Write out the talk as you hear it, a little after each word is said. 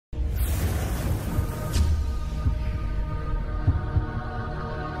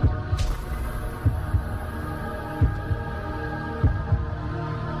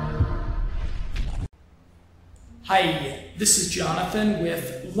Hi, this is Jonathan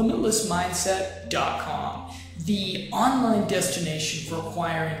with LimitlessMindset.com, the online destination for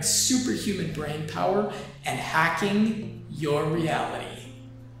acquiring superhuman brain power and hacking your reality.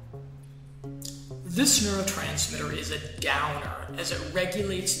 This neurotransmitter is a downer as it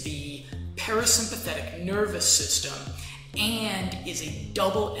regulates the parasympathetic nervous system and is a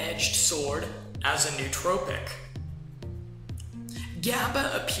double-edged sword as a nootropic.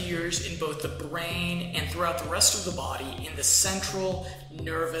 GABA appears in both the brain and throughout the rest of the body in the central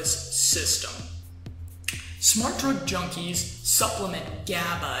nervous system. Smart drug junkies supplement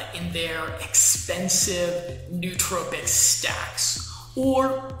GABA in their expensive nootropic stacks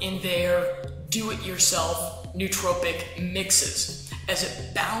or in their do-it-yourself nootropic mixes as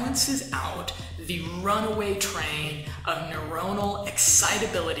it balances out the runaway train of neuronal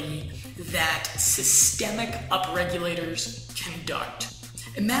excitability that systemic upregulators conduct.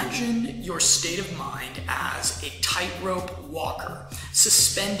 Imagine your state of mind as a tightrope walker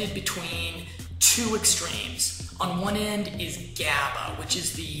suspended between two extremes. On one end is GABA, which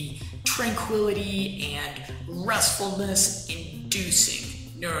is the tranquility and restfulness inducing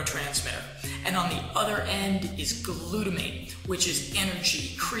neurotransmitter. And on the other end is glutamate, which is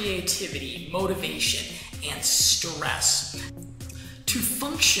energy, creativity, motivation, and stress. To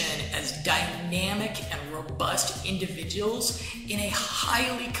function as dynamic and robust individuals in a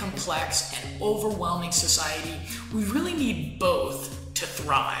highly complex and overwhelming society, we really need both to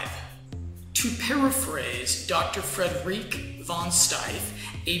thrive. To paraphrase Dr. Frederic von Steiff,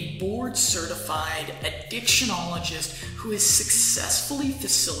 a board-certified addictionologist who has successfully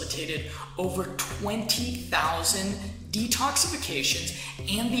facilitated over 20,000 detoxifications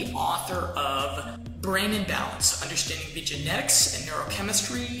and the author of Brain in Balance, Understanding the Genetics and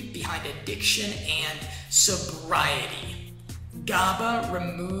Neurochemistry Behind Addiction and Sobriety. GABA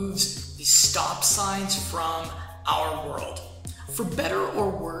removes the stop signs from our world. For better or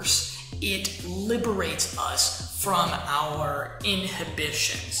worse, it liberates us from our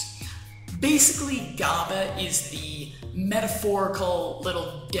inhibitions. Basically, GABA is the metaphorical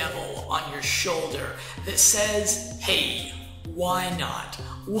little devil on your shoulder that says, hey, why not?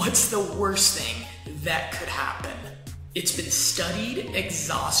 What's the worst thing that could happen? It's been studied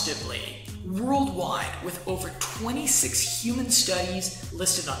exhaustively worldwide with over 26 human studies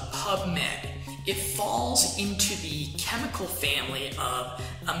listed on PubMed. It falls into the chemical family of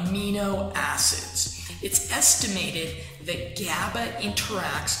amino acids. It's estimated that GABA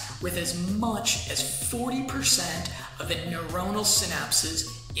interacts with as much as 40% of the neuronal synapses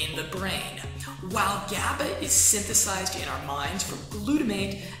in the brain. While GABA is synthesized in our minds from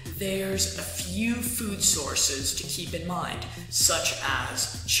glutamate, there's a few food sources to keep in mind, such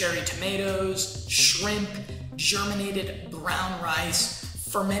as cherry tomatoes, shrimp, germinated brown rice,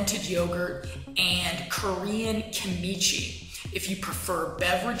 fermented yogurt, and Korean kimchi. If you prefer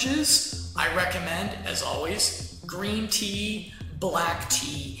beverages, I recommend, as always, green tea, black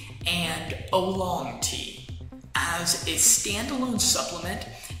tea, and oolong tea. As a standalone supplement,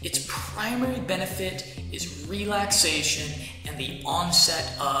 its primary benefit is relaxation and the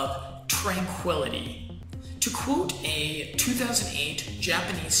onset of tranquility. To quote a 2008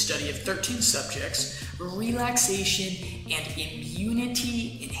 Japanese study of 13 subjects, relaxation and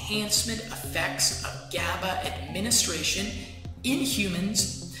immunity enhancement effects of GABA administration in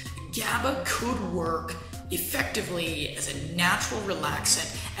humans, GABA could work effectively as a natural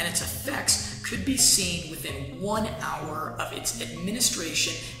relaxant, and its effects could be seen within 1 hour of its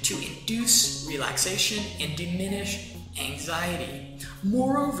administration to induce relaxation and diminish anxiety.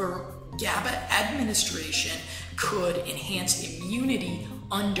 Moreover, GABA administration could enhance immunity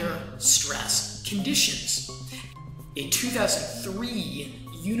under stress conditions. A 2003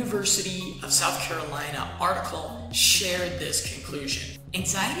 University of South Carolina article shared this conclusion.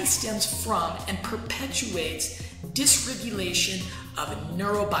 Anxiety stems from and perpetuates dysregulation of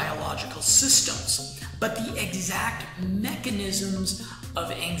neurobiological systems, but the exact mechanisms of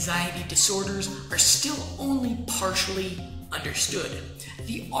anxiety disorders are still only partially understood.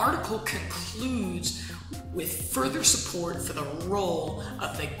 The article concludes with further support for the role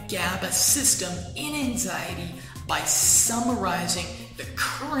of the GABA system in anxiety by summarizing the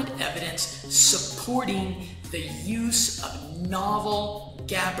current evidence supporting the use of novel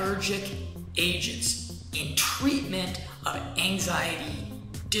GABAergic agents in treatment of anxiety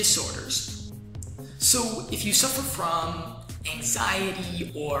disorders. So if you suffer from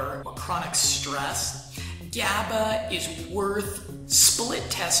anxiety or chronic stress, GABA is worth split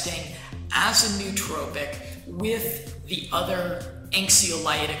testing as a nootropic with the other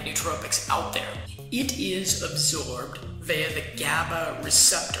anxiolytic nootropics out there. It is absorbed via the GABA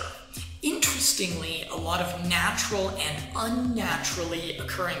receptor Interestingly, a lot of natural and unnaturally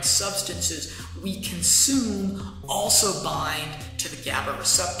occurring substances we consume also bind to the GABA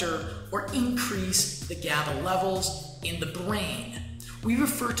receptor or increase the GABA levels in the brain. We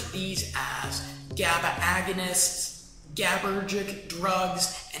refer to these as GABA agonists, GABAergic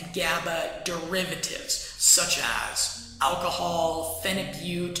drugs, and GABA derivatives, such as alcohol,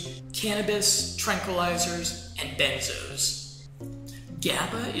 phenibut, cannabis, tranquilizers, and benzos.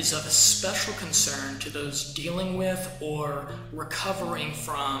 GABA is of special concern to those dealing with or recovering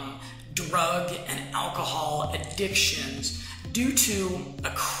from drug and alcohol addictions due to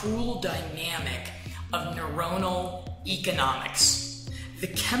a cruel dynamic of neuronal economics. The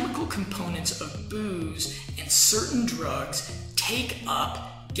chemical components of booze and certain drugs take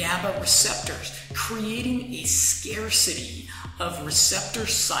up GABA receptors, creating a scarcity of receptor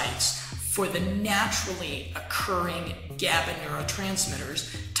sites for the naturally occurring GABA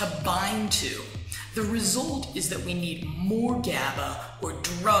neurotransmitters to bind to. The result is that we need more GABA or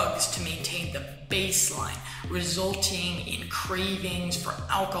drugs to maintain the baseline, resulting in cravings for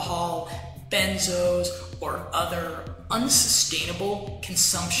alcohol, benzos, or other unsustainable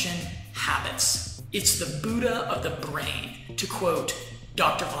consumption habits. It's the Buddha of the brain, to quote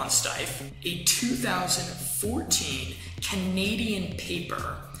Dr. Von Steiff, a 2014 Canadian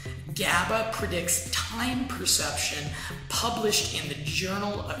paper. GABA predicts time perception, published in the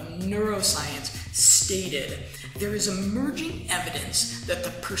Journal of Neuroscience, stated there is emerging evidence that the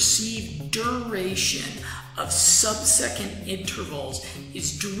perceived duration of sub-second intervals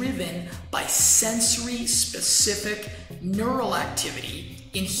is driven by sensory-specific neural activity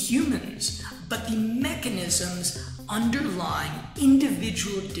in humans, but the mechanisms underlying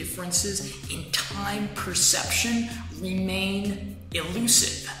individual differences in time perception remain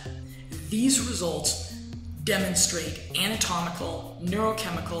elusive. These results demonstrate anatomical,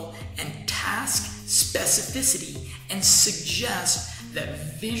 neurochemical, and task specificity and suggest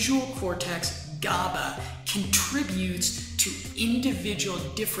that visual cortex GABA contributes to individual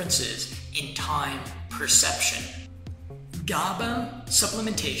differences in time perception. GABA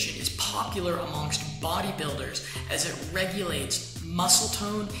supplementation is popular amongst bodybuilders as it regulates muscle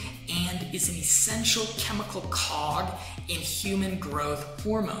tone and is an essential chemical cog in human growth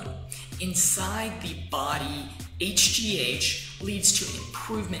hormone. Inside the body, HGH leads to an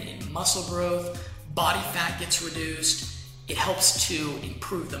improvement in muscle growth, body fat gets reduced, it helps to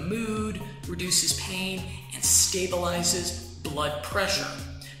improve the mood, reduces pain, and stabilizes blood pressure.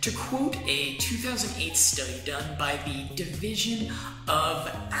 To quote a 2008 study done by the Division of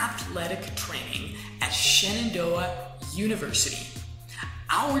Athletic Training at Shenandoah University,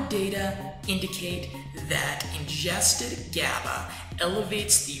 our data indicate that ingested GABA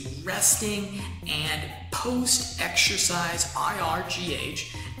elevates the resting and post-exercise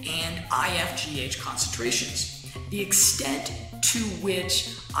IRGH and IFGH concentrations. The extent to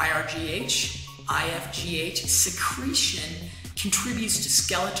which IRGH, IFGH secretion contributes to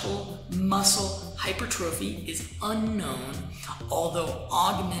skeletal muscle hypertrophy is unknown, although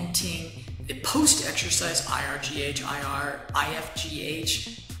augmenting the post-exercise IRGH,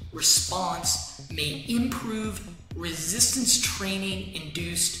 IFGH response may improve resistance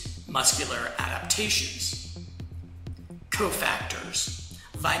training-induced muscular adaptations. Cofactors.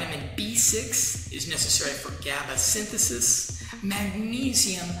 Vitamin B6 is necessary for GABA synthesis.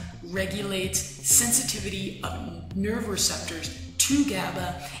 Magnesium regulates sensitivity of nerve receptors to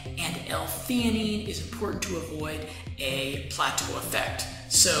GABA, and L-theanine is important to avoid a plateau effect.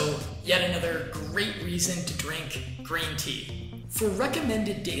 So, yet another great reason to drink green tea. For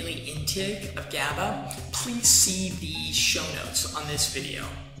recommended daily intake of GABA, please see the show notes on this video.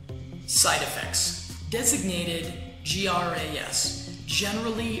 Side effects. Designated GRAS.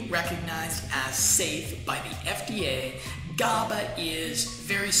 Generally recognized as safe by the FDA, GABA is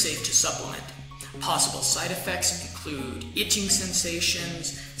very safe to supplement. Possible side effects include itching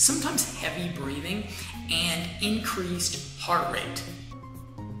sensations, sometimes heavy breathing, and increased heart rate.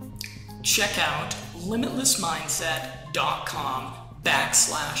 Check out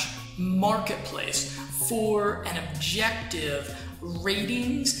limitlessmindset.com/marketplace for an objective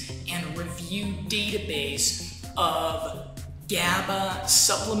ratings and review database of GABA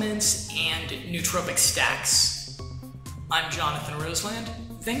supplements and nootropic stacks. I'm Jonathan Roseland.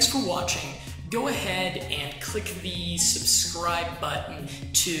 Thanks for watching. Go ahead and click the subscribe button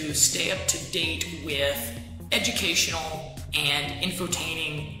to stay up to date with educational and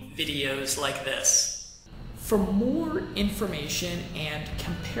infotaining videos like this. For more information and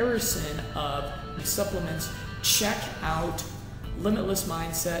comparison of the supplements, check out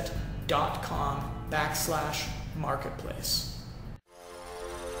limitlessmindset.com/marketplace.